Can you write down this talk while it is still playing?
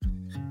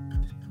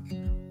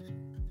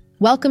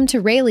Welcome to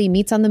Rayleigh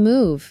Meets on the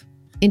Move.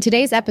 In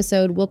today's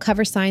episode, we'll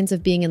cover signs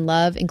of being in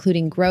love,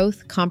 including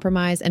growth,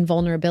 compromise, and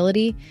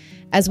vulnerability,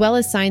 as well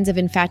as signs of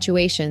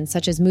infatuation,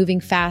 such as moving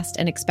fast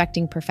and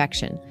expecting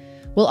perfection.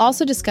 We'll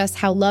also discuss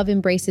how love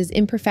embraces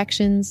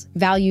imperfections,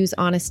 values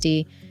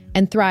honesty,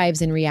 and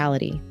thrives in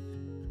reality.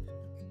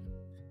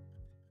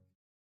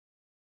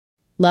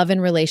 Love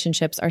and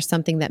relationships are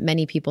something that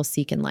many people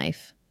seek in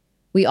life.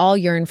 We all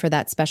yearn for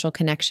that special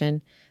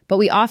connection, but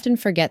we often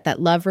forget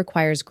that love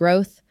requires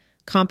growth,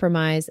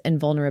 compromise, and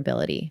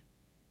vulnerability.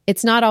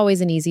 It's not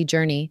always an easy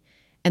journey,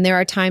 and there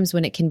are times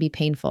when it can be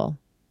painful.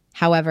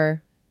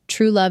 However,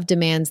 true love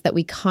demands that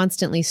we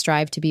constantly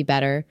strive to be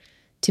better,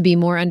 to be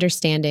more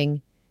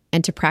understanding,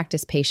 and to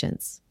practice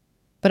patience.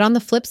 But on the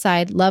flip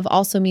side, love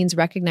also means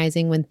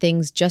recognizing when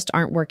things just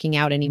aren't working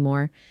out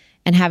anymore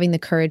and having the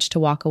courage to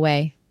walk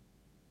away.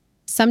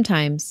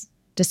 Sometimes,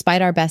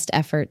 despite our best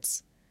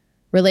efforts,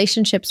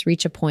 relationships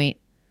reach a point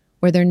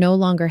where they're no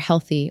longer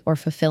healthy or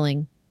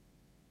fulfilling.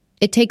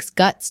 It takes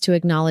guts to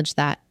acknowledge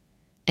that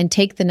and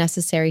take the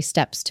necessary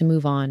steps to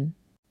move on.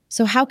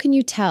 So how can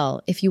you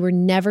tell if you were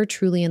never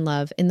truly in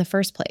love in the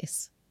first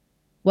place?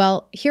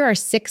 Well, here are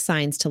 6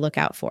 signs to look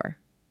out for.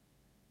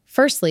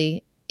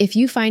 Firstly, if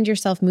you find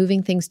yourself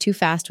moving things too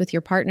fast with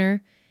your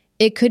partner,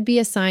 it could be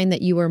a sign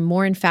that you are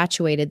more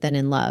infatuated than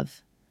in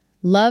love.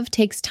 Love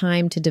takes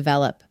time to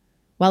develop,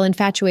 while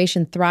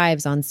infatuation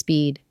thrives on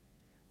speed.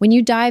 When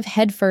you dive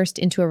headfirst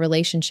into a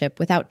relationship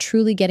without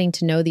truly getting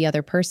to know the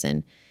other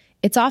person,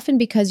 it's often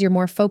because you're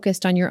more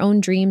focused on your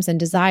own dreams and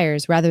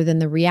desires rather than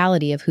the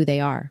reality of who they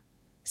are.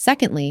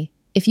 Secondly,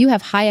 if you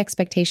have high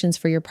expectations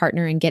for your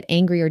partner and get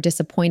angry or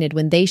disappointed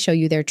when they show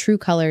you their true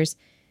colors,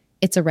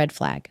 it's a red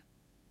flag.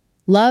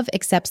 Love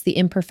accepts the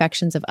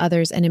imperfections of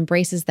others and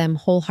embraces them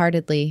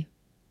wholeheartedly.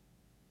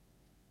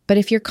 But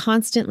if you're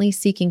constantly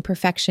seeking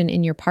perfection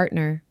in your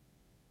partner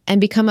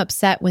and become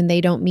upset when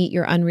they don't meet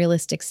your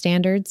unrealistic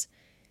standards,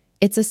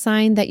 it's a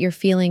sign that your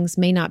feelings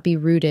may not be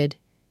rooted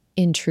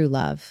in true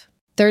love.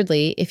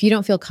 Thirdly, if you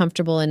don't feel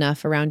comfortable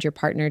enough around your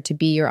partner to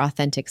be your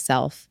authentic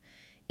self,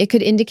 it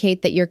could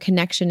indicate that your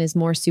connection is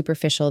more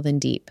superficial than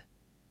deep.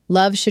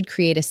 Love should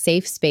create a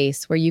safe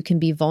space where you can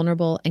be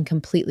vulnerable and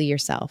completely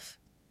yourself.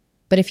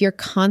 But if you're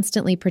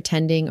constantly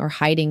pretending or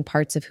hiding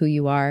parts of who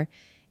you are,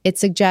 it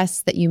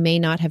suggests that you may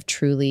not have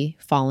truly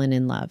fallen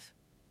in love.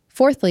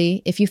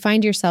 Fourthly, if you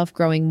find yourself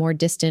growing more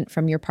distant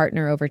from your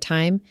partner over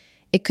time,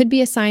 it could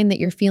be a sign that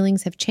your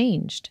feelings have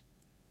changed.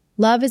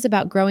 Love is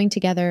about growing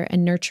together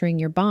and nurturing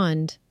your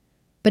bond,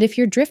 but if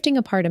you're drifting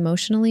apart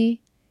emotionally,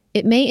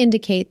 it may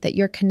indicate that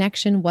your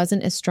connection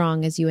wasn't as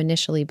strong as you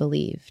initially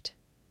believed.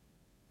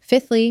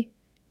 Fifthly,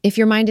 if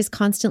your mind is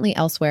constantly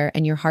elsewhere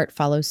and your heart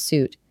follows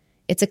suit,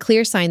 it's a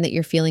clear sign that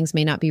your feelings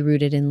may not be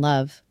rooted in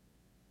love.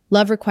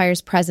 Love requires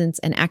presence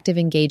and active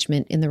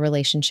engagement in the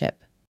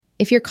relationship.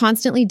 If you're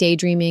constantly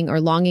daydreaming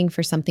or longing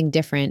for something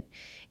different,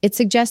 it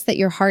suggests that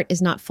your heart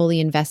is not fully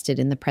invested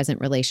in the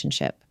present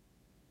relationship.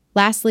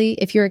 Lastly,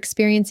 if you're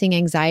experiencing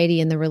anxiety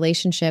in the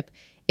relationship,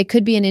 it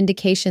could be an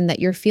indication that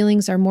your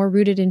feelings are more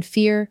rooted in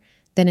fear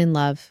than in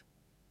love.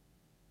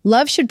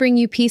 Love should bring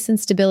you peace and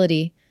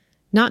stability,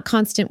 not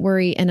constant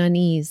worry and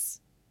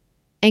unease.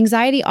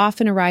 Anxiety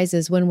often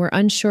arises when we're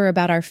unsure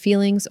about our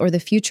feelings or the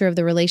future of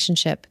the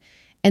relationship,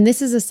 and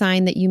this is a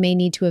sign that you may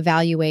need to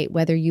evaluate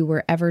whether you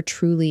were ever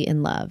truly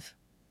in love.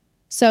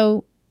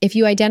 So, if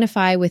you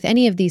identify with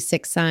any of these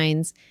 6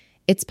 signs,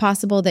 it's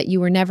possible that you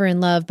were never in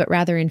love but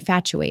rather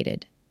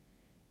infatuated.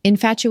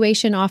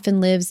 Infatuation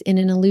often lives in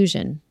an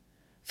illusion,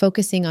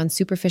 focusing on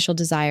superficial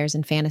desires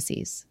and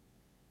fantasies.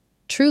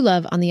 True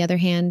love, on the other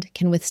hand,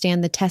 can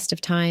withstand the test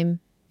of time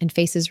and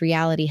faces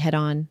reality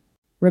head-on.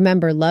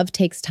 Remember, love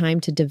takes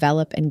time to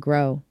develop and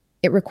grow.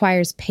 It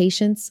requires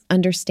patience,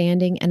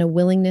 understanding, and a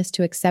willingness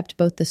to accept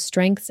both the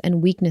strengths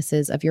and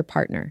weaknesses of your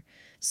partner.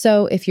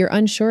 So, if you're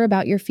unsure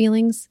about your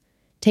feelings,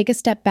 take a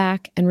step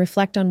back and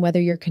reflect on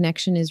whether your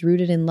connection is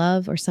rooted in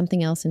love or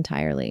something else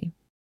entirely.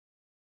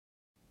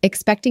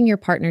 Expecting your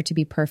partner to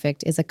be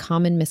perfect is a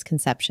common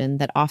misconception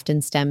that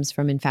often stems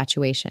from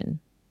infatuation.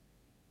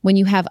 When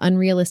you have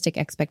unrealistic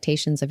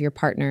expectations of your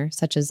partner,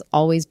 such as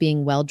always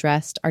being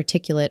well-dressed,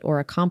 articulate, or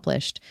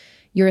accomplished,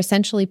 you're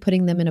essentially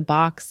putting them in a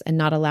box and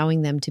not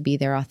allowing them to be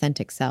their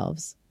authentic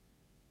selves.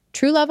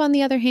 True love, on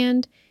the other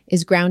hand,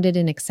 is grounded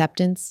in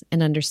acceptance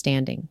and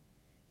understanding.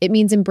 It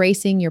means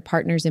embracing your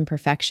partner's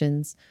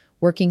imperfections,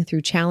 working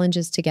through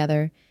challenges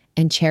together,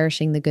 and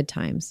cherishing the good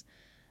times.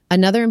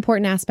 Another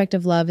important aspect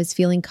of love is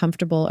feeling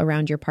comfortable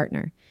around your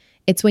partner.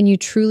 It's when you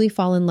truly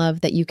fall in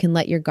love that you can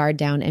let your guard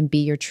down and be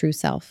your true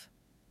self.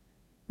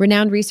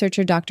 Renowned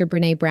researcher Dr.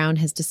 Brené Brown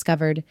has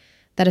discovered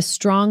that a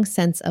strong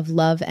sense of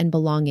love and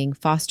belonging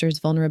fosters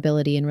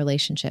vulnerability in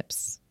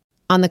relationships.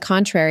 On the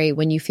contrary,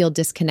 when you feel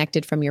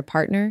disconnected from your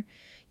partner,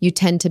 you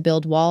tend to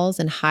build walls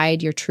and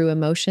hide your true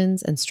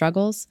emotions and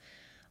struggles.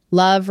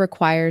 Love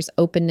requires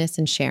openness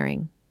and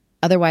sharing.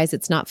 Otherwise,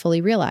 it's not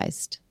fully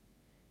realized.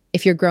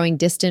 If you're growing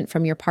distant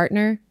from your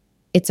partner,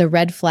 it's a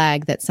red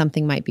flag that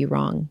something might be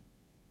wrong.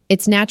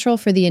 It's natural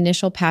for the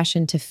initial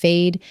passion to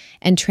fade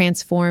and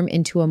transform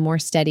into a more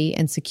steady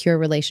and secure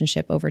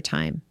relationship over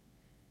time.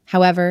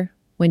 However,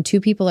 when two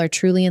people are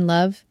truly in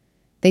love,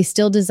 they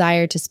still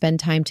desire to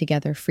spend time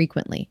together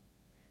frequently.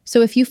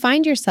 So if you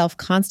find yourself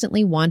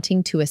constantly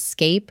wanting to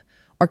escape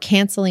or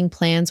canceling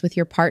plans with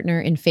your partner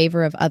in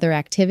favor of other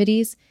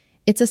activities,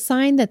 it's a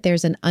sign that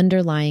there's an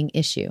underlying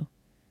issue.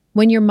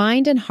 When your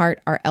mind and heart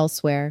are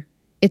elsewhere,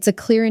 it's a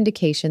clear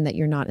indication that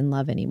you're not in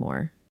love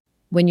anymore.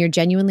 When you're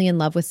genuinely in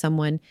love with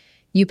someone,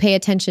 you pay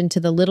attention to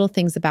the little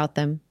things about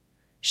them,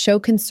 show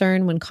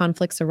concern when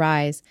conflicts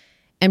arise,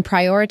 and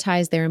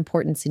prioritize their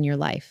importance in your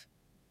life.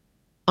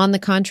 On the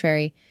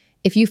contrary,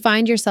 if you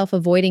find yourself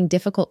avoiding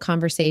difficult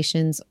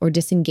conversations or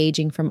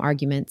disengaging from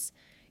arguments,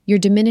 you're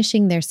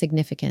diminishing their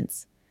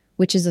significance,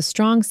 which is a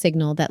strong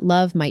signal that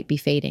love might be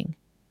fading.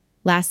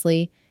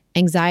 Lastly,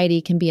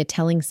 anxiety can be a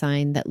telling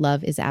sign that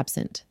love is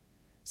absent.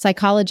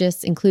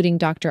 Psychologists, including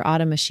Dr.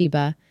 Autumn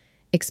Ashiba,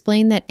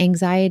 explain that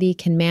anxiety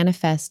can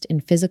manifest in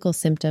physical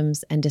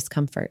symptoms and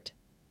discomfort.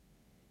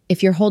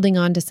 If you're holding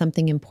on to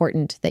something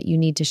important that you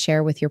need to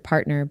share with your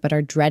partner but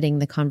are dreading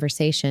the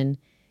conversation,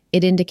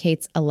 it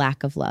indicates a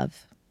lack of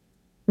love.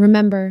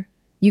 Remember,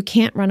 you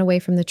can't run away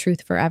from the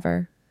truth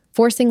forever.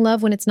 Forcing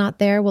love when it's not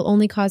there will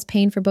only cause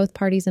pain for both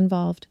parties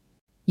involved.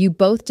 You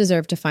both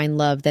deserve to find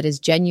love that is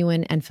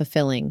genuine and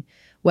fulfilling,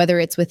 whether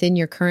it's within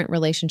your current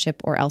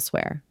relationship or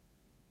elsewhere.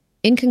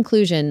 In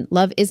conclusion,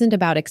 love isn't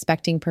about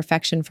expecting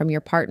perfection from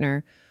your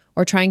partner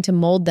or trying to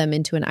mold them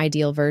into an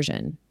ideal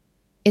version.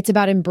 It's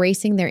about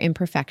embracing their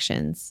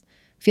imperfections,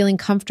 feeling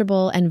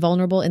comfortable and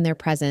vulnerable in their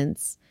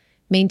presence,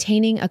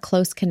 maintaining a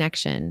close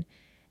connection,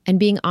 and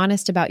being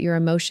honest about your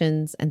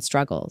emotions and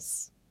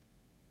struggles.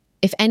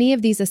 If any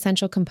of these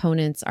essential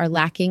components are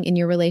lacking in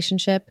your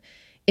relationship,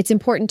 it's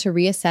important to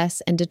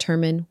reassess and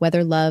determine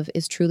whether love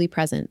is truly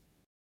present.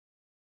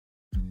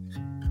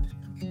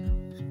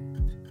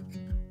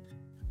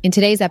 In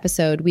today's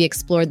episode, we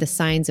explored the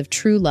signs of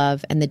true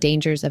love and the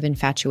dangers of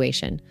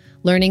infatuation,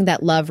 learning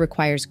that love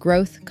requires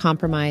growth,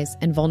 compromise,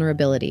 and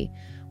vulnerability,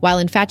 while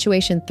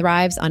infatuation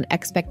thrives on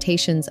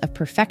expectations of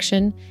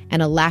perfection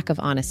and a lack of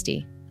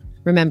honesty.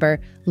 Remember,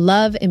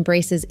 love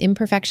embraces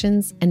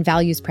imperfections and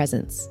values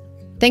presence.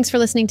 Thanks for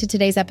listening to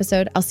today's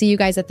episode. I'll see you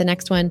guys at the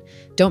next one.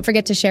 Don't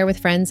forget to share with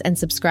friends and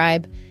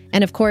subscribe.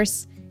 And of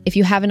course, if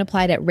you haven't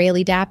applied at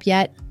Rayleigh DAP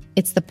yet,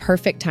 it's the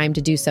perfect time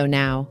to do so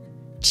now.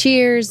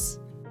 Cheers!